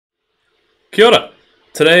Kia ora!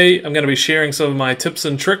 Today I'm going to be sharing some of my tips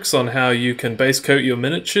and tricks on how you can base coat your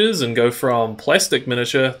miniatures and go from plastic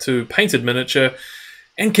miniature to painted miniature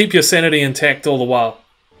and keep your sanity intact all the while.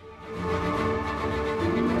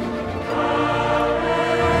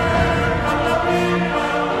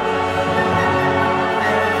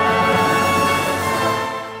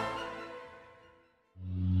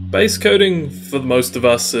 Base coating, for most of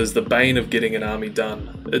us, is the bane of getting an army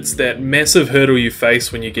done. It's that massive hurdle you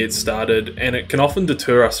face when you get started, and it can often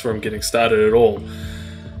deter us from getting started at all.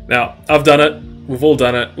 Now, I've done it, we've all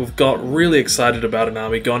done it, we've got really excited about an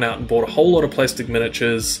army, gone out and bought a whole lot of plastic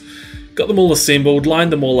miniatures, got them all assembled,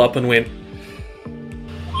 lined them all up and went...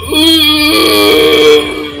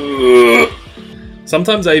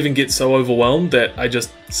 Sometimes I even get so overwhelmed that I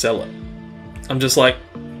just sell it. I'm just like,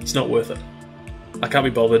 it's not worth it. I can't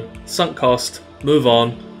be bothered, sunk cost, move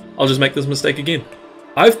on, I'll just make this mistake again.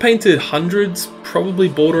 I've painted hundreds, probably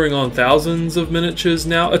bordering on thousands of miniatures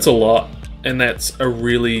now. It's a lot, and that's a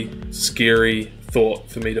really scary thought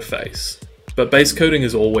for me to face. But base coating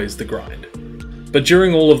is always the grind. But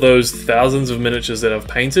during all of those thousands of miniatures that I've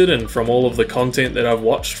painted, and from all of the content that I've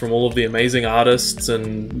watched from all of the amazing artists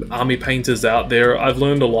and army painters out there, I've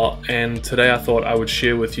learned a lot, and today I thought I would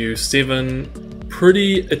share with you 7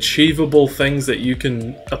 pretty achievable things that you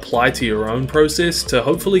can apply to your own process to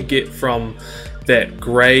hopefully get from that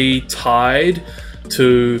grey tide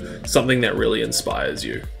to something that really inspires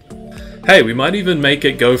you. Hey, we might even make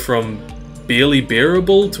it go from barely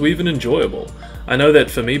bearable to even enjoyable. I know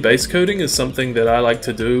that for me, base coating is something that I like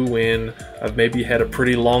to do when I've maybe had a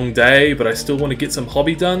pretty long day, but I still want to get some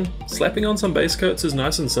hobby done. Slapping on some base coats is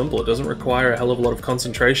nice and simple. It doesn't require a hell of a lot of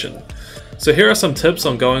concentration. So here are some tips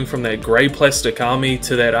on going from that grey plastic army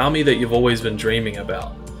to that army that you've always been dreaming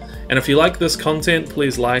about. And if you like this content,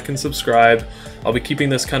 please like and subscribe. I'll be keeping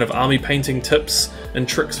this kind of army painting tips and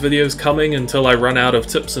tricks videos coming until I run out of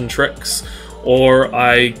tips and tricks, or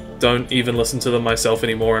I don't even listen to them myself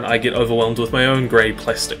anymore and I get overwhelmed with my own grey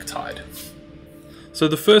plastic tide. So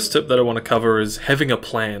the first tip that I want to cover is having a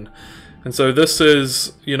plan. And so this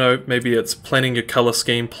is, you know, maybe it's planning your color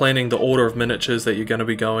scheme, planning the order of miniatures that you're going to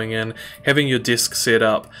be going in, having your desk set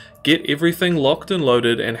up, get everything locked and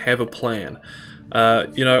loaded and have a plan.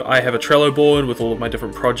 You know, I have a Trello board with all of my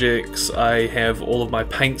different projects. I have all of my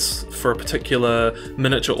paints for a particular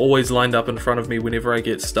miniature always lined up in front of me whenever I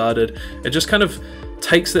get started. It just kind of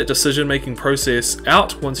takes that decision-making process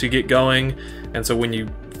out once you get going, and so when you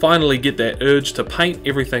finally get that urge to paint,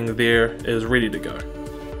 everything there is ready to go.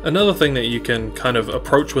 Another thing that you can kind of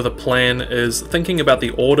approach with a plan is thinking about the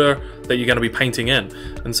order that you're going to be painting in.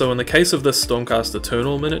 And so in the case of this Stormcast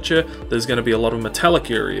Eternal miniature, there's going to be a lot of metallic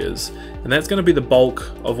areas, and that's going to be the bulk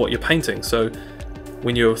of what you're painting. So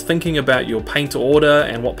when you're thinking about your paint order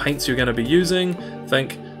and what paints you're going to be using,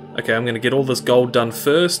 think, okay, I'm going to get all this gold done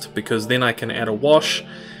first because then I can add a wash,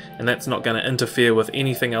 and that's not going to interfere with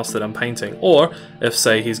anything else that I'm painting. Or if,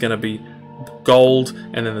 say, he's going to be gold,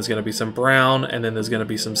 and then there's going to be some brown, and then there's going to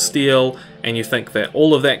be some steel, and you think that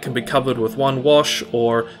all of that can be covered with one wash,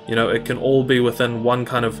 or you know, it can all be within one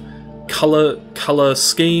kind of color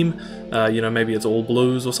scheme, you know, maybe it's all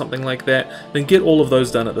blues or something like that, then get all of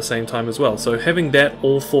those done at the same time as well. So having that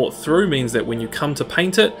all thought through means that when you come to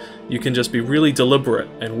paint it, you can just be really deliberate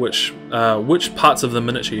in which parts of the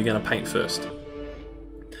miniature you're going to paint first.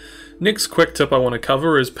 Next quick tip I want to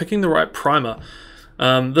cover is picking the right primer.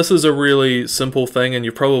 This is a really simple thing, and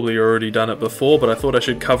you've probably already done it before, but I thought I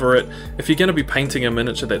should cover it. If you're going to be painting a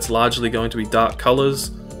miniature that's largely going to be dark colors,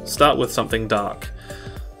 start with something dark.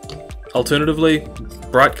 Alternatively,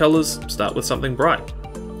 bright colors, start with something bright.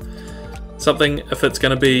 Something, if it's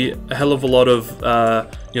going to be a hell of a lot of,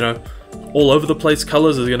 you know, all over the place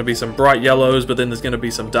colors, there's going to be some bright yellows, but then there's going to be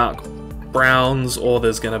some dark browns, or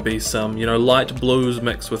there's going to be some, you know, light blues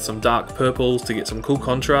mixed with some dark purples to get some cool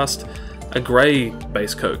contrast. A grey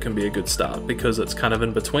base coat can be a good start because it's kind of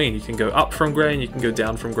in between. You can go up from grey and you can go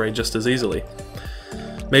down from grey just as easily.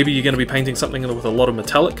 Maybe you're going to be painting something with a lot of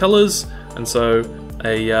metallic colours, and so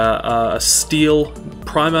a steel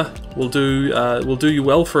primer will do you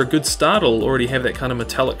well for a good start. It'll already have that kind of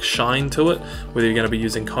metallic shine to it, whether you're going to be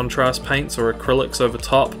using contrast paints or acrylics over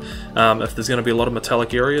top. If there's going to be a lot of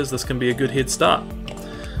metallic areas, this can be a good head start.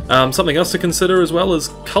 Something else to consider as well is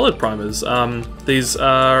coloured primers. These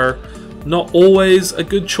are not always a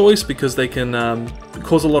good choice because they can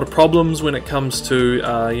cause a lot of problems when it comes to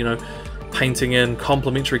you know, painting in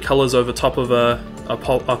complementary colors over top of a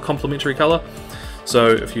complementary color. So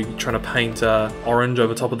if you're trying to paint orange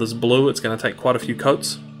over top of this blue, it's going to take quite a few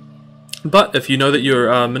coats. But if you know that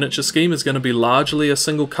your miniature scheme is going to be largely a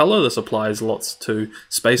single color, this applies lots to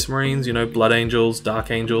Space Marines, you know, Blood Angels,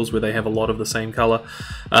 Dark Angels, where they have a lot of the same color,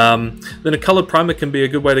 then a colored primer can be a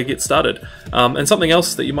good way to get started. And something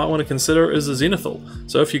else that you might want to consider is a zenithal.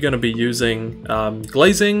 So if you're going to be using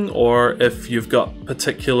glazing, or if you've got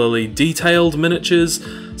particularly detailed miniatures,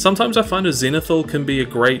 sometimes I find a zenithal can be a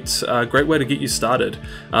great way to get you started.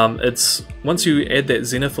 Once you add that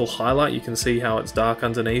zenithal highlight, you can see how it's dark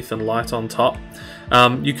underneath and light on top.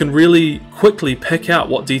 You can really quickly pick out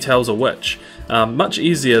what details are which, much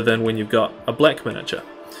easier than when you've got a black miniature,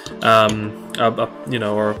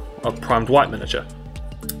 or a primed white miniature.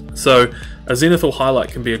 So a zenithal highlight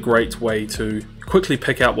can be a great way to quickly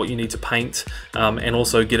pick out what you need to paint, and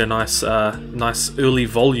also get a nice early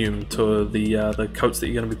volume to the coats that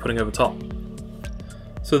you're going to be putting over top.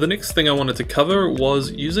 So the next thing I wanted to cover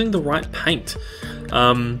was using the right paint.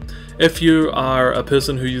 If you are a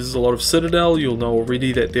person who uses a lot of Citadel, you'll know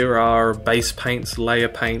already that there are base paints, layer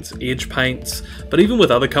paints, edge paints, but even with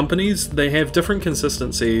other companies, they have different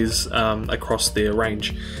consistencies across their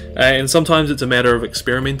range. And sometimes it's a matter of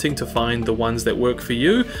experimenting to find the ones that work for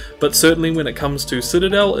you, but certainly when it comes to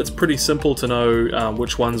Citadel, it's pretty simple to know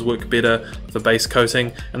which ones work better for base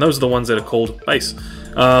coating, and those are the ones that are called base.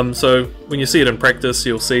 So when you see it in practice,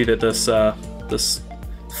 you'll see that this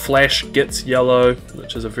flash gets yellow,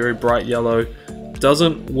 which is a very bright yellow,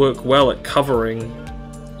 doesn't work well at covering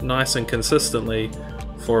nice and consistently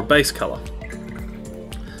for a base color.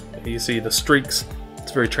 You see the streaks,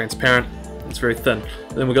 it's very transparent, it's very thin.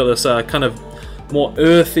 Then we've got this kind of more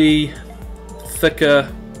earthy, thicker,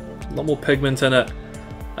 a lot more pigment in it,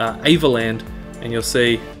 Avaland, and you'll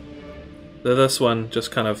see that this one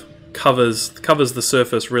just kind of covers the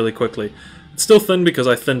surface really quickly. It's still thin because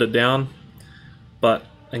I thinned it down, but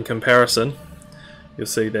in comparison, you'll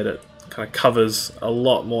see that it kind of covers a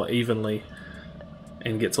lot more evenly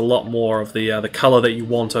and gets a lot more of the color that you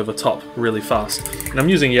want over top really fast. And I'm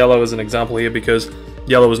using yellow as an example here because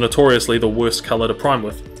yellow is notoriously the worst color to prime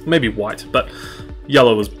with. Maybe white, but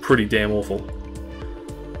yellow is pretty damn awful.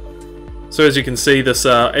 So as you can see, this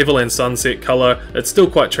Avaland Sunset color, it's still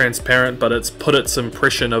quite transparent, but it's put its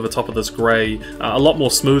impression over top of this grey a lot more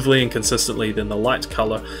smoothly and consistently than the light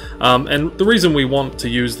color. And the reason we want to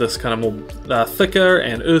use this kind of more thicker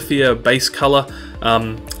and earthier base color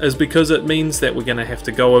is because it means that we're going to have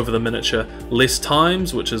to go over the miniature less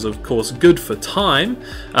times, which is of course good for time,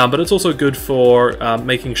 but it's also good for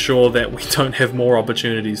making sure that we don't have more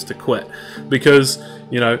opportunities to quit. Because,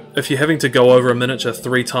 you know, if you're having to go over a miniature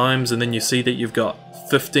 3 times and then you see that you've got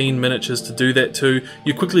 15 miniatures to do that to,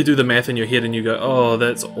 you quickly do the math in your head and you go, oh,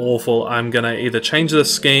 that's awful, I'm gonna either change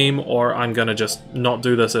this scheme or I'm gonna just not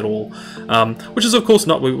do this at all, which is of course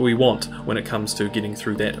not what we want when it comes to getting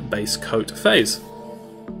through that base coat phase.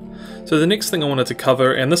 So the next thing I wanted to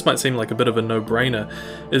cover, and this might seem like a bit of a no-brainer,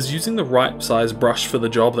 is using the right size brush for the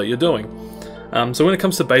job that you're doing. So when it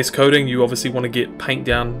comes to base coating, you obviously want to get paint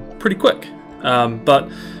down pretty quick,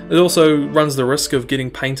 but it also runs the risk of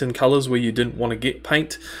getting paint in colors where you didn't want to get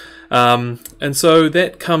paint. And so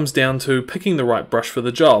that comes down to picking the right brush for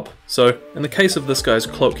the job. So in the case of this guy's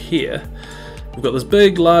cloak here, we've got this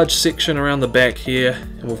big large section around the back here,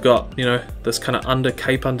 and we've got, you know, this kind of under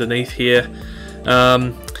cape underneath here.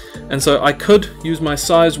 And so I could use my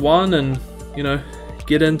size 1 and, you know,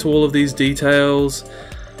 get into all of these details,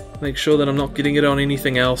 make sure that I'm not getting it on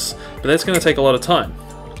anything else, but that's going to take a lot of time.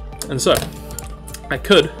 And so I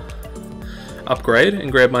could upgrade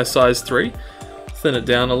and grab my size 3, thin it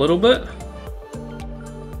down a little bit,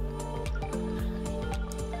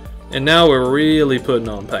 and now we're really putting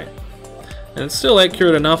on paint. And it's still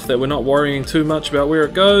accurate enough that we're not worrying too much about where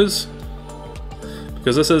it goes,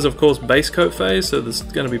 because this is of course base coat phase, so there's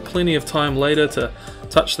going to be plenty of time later to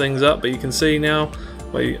touch things up. But you can see now,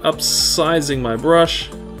 by upsizing my brush,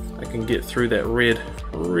 I can get through that red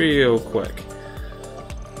real quick.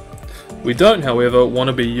 We don't, however, want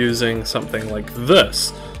to be using something like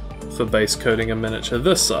this for base coating a miniature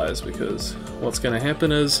this size, because what's going to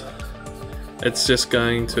happen is it's just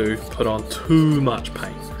going to put on too much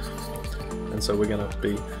paint. And so we're going to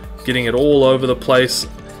be getting it all over the place,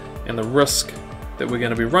 and the risk that we're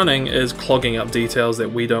going to be running is clogging up details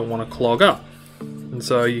that we don't want to clog up. And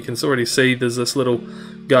so you can already see there's this little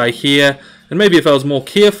guy here, and maybe if I was more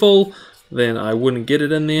careful then I wouldn't get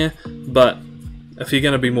it in there, but if you're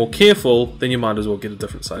going to be more careful then you might as well get a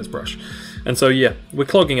different size brush. And so yeah, we're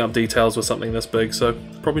clogging up details with something this big, so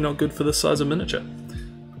probably not good for this size of miniature.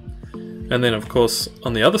 And then of course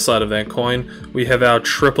on the other side of that coin we have our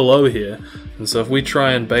triple O here, and so if we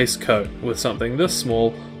try and base coat with something this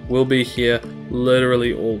small, we'll be here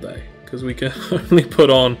literally all day, because we can only put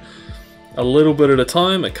on a little bit at a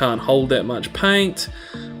time. It can't hold that much paint.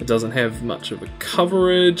 It doesn't have much of a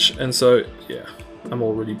coverage, and so yeah, I'm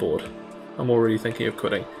already bored. I'm already thinking of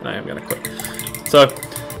quitting, and I am going to quit. So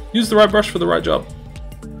use the right brush for the right job.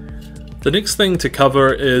 The next thing to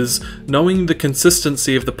cover is knowing the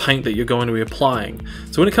consistency of the paint that you're going to be applying.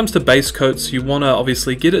 So when it comes to base coats, you want to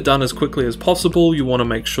obviously get it done as quickly as possible. You want to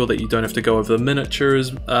make sure that you don't have to go over the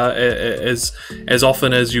miniatures as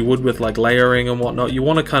often as you would with like layering and whatnot. You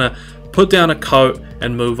want to kind of put down a coat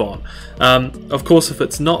and move on. Of course, if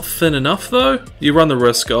it's not thin enough though, you run the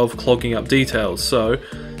risk of clogging up details. So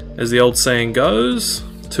as the old saying goes,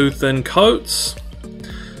 2 thin coats,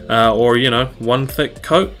 or you know, 1 thick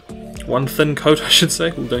coat. 1 thin coat, I should say.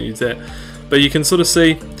 Well, don't use that. But you can sort of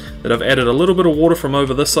see that I've added a little bit of water from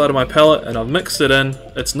over this side of my palette and I've mixed it in.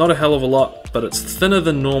 It's not a hell of a lot, but it's thinner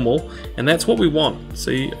than normal, and that's what we want.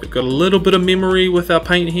 See, we've got a little bit of memory with our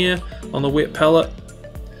paint here on the wet palette.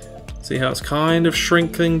 See how it's kind of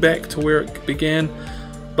shrinking back to where it began,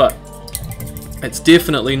 but it's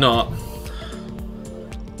definitely not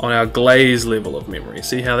on our glaze level of memory.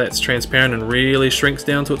 See how that's transparent and really shrinks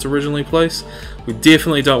down to its originally place? We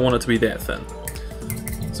definitely don't want it to be that thin.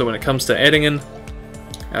 So when it comes to adding in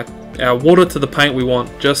our water to the paint, we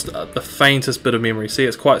want just the faintest bit of memory. See,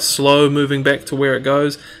 it's quite slow moving back to where it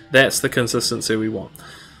goes. That's the consistency we want.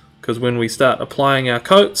 Because when we start applying our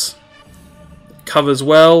coats, it covers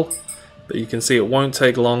well, but you can see it won't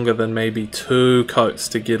take longer than maybe 2 coats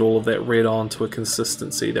to get all of that red on to a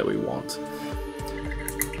consistency that we want.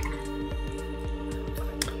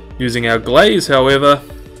 Using our glaze, however,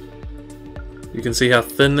 you can see how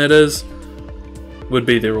thin that is. Would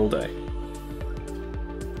be there all day.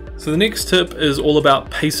 So the next tip is all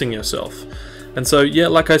about pacing yourself. And so yeah,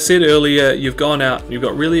 like I said earlier, you've gone out, you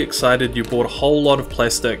got really excited, you bought a whole lot of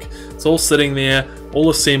plastic, it's all sitting there,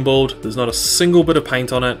 all assembled, there's not a single bit of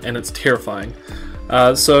paint on it, and it's terrifying.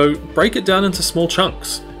 So break it down into small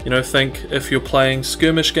chunks. You know, think if you're playing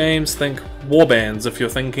skirmish games, think warbands. If you're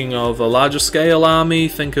thinking of a larger scale army,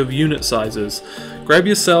 think of unit sizes. Grab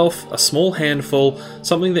yourself a small handful,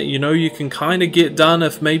 something that you know you can kind of get done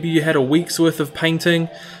if maybe you had a week's worth of painting.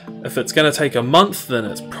 If it's going to take a month, then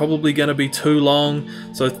it's probably going to be too long.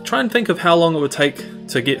 So try and think of how long it would take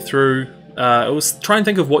to get through. Try and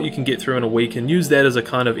think of what you can get through in a week and use that as a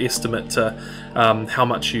kind of estimate to how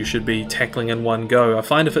much you should be tackling in one go. I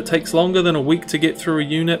find if it takes longer than a week to get through a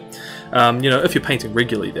unit, you know, if you're painting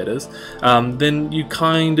regularly that is, then you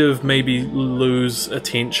kind of maybe lose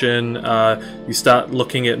attention. You start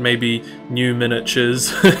looking at maybe new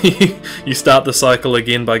miniatures. You start the cycle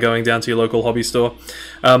again by going down to your local hobby store.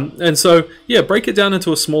 And so yeah, break it down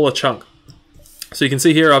into a smaller chunk. So you can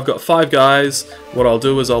see here I've got 5 guys. What I'll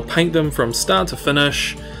do is I'll paint them from start to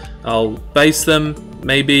finish. I'll base them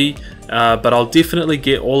maybe, but I'll definitely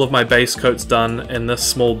get all of my base coats done in this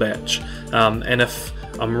small batch. And if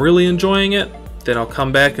I'm really enjoying it, then I'll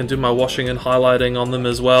come back and do my washing and highlighting on them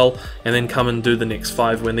as well, and then come and do the next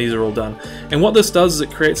 5 when these are all done. And what this does is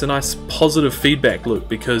it creates a nice positive feedback loop,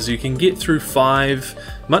 because you can get through 5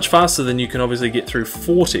 much faster than you can obviously get through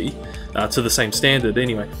 40 to the same standard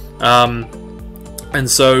anyway. And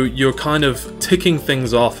so you're kind of ticking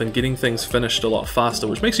things off and getting things finished a lot faster,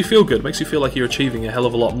 which makes you feel good. It makes you feel like you're achieving a hell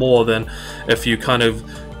of a lot more than if you kind of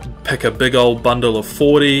pick a big old bundle of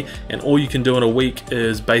 40 and all you can do in a week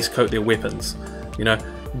is base coat their weapons. You know,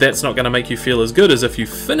 that's not going to make you feel as good as if you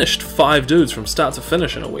finished 5 dudes from start to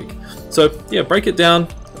finish in a week. So yeah, break it down,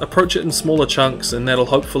 approach it in smaller chunks, and that'll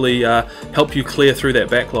hopefully help you clear through that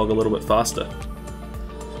backlog a little bit faster.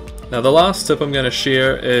 Now the last tip I'm going to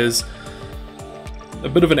share is a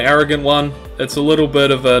bit of an arrogant one. It's a little bit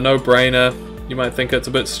of a no-brainer. You might think it's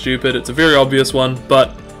a bit stupid. It's a very obvious one,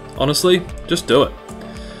 but honestly, just do it.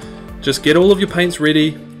 Just get all of your paints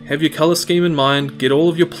ready, have your color scheme in mind, get all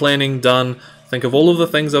of your planning done, think of all of the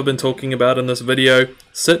things I've been talking about in this video,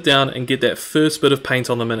 sit down and get that first bit of paint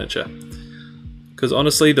on the miniature. Because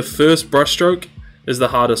honestly, the first brushstroke is the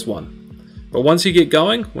hardest one. But once you get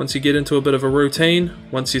going, once you get into a bit of a routine,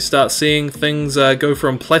 once you start seeing things go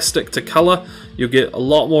from plastic to color, you'll get a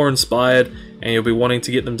lot more inspired and you'll be wanting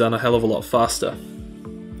to get them done a hell of a lot faster.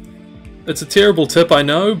 It's a terrible tip, I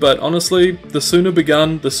know, but honestly, the sooner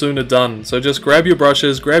begun, the sooner done. So just grab your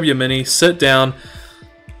brushes, grab your mini, sit down,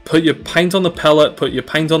 put your paint on the palette, put your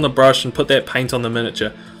paint on the brush, and put that paint on the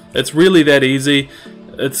miniature. It's really that easy.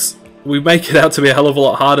 We make it out to be a hell of a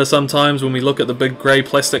lot harder sometimes when we look at the big grey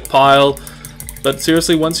plastic pile. But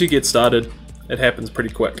seriously, once you get started, it happens pretty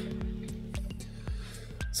quick.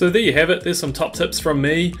 So there you have it. There's some top tips from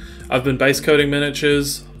me. I've been base coating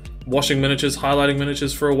miniatures washing miniatures, highlighting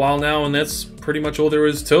miniatures for a while now, and that's pretty much all there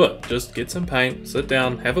is to it. Just get some paint, sit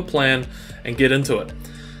down, have a plan, and get into it.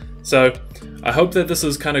 So I hope that this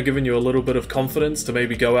has kind of given you a little bit of confidence to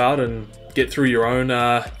maybe go out and get through your own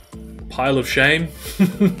pile of shame.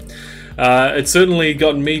 It's certainly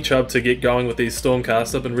gotten me, Chubb, to get going with these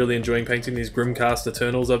Stormcast. I've been really enjoying painting these Grimcast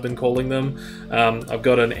Eternals, I've been calling them. I've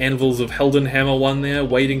got an Anvils of Heldenhammer one there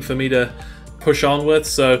waiting for me to push on with,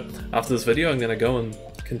 so after this video I'm going to go and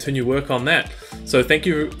continue work on that. So thank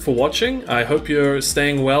you for watching. I hope you're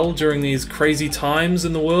staying well during these crazy times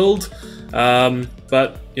in the world.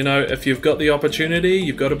 But, you know, if you've got the opportunity,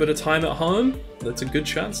 you've got a bit of time at home, that's a good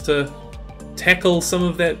chance to tackle some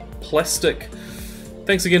of that plastic.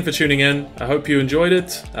 Thanks again for tuning in. I hope you enjoyed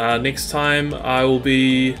it. Next time I will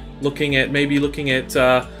be I'll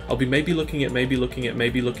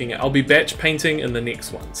be batch painting in the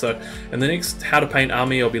next one. So in the next How to Paint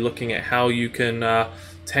Army, I'll be looking at how you can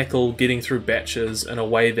tackle getting through batches in a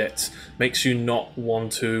way that makes you not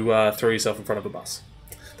want to throw yourself in front of a bus.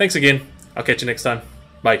 Thanks again. I'll catch you next time.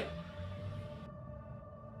 Bye.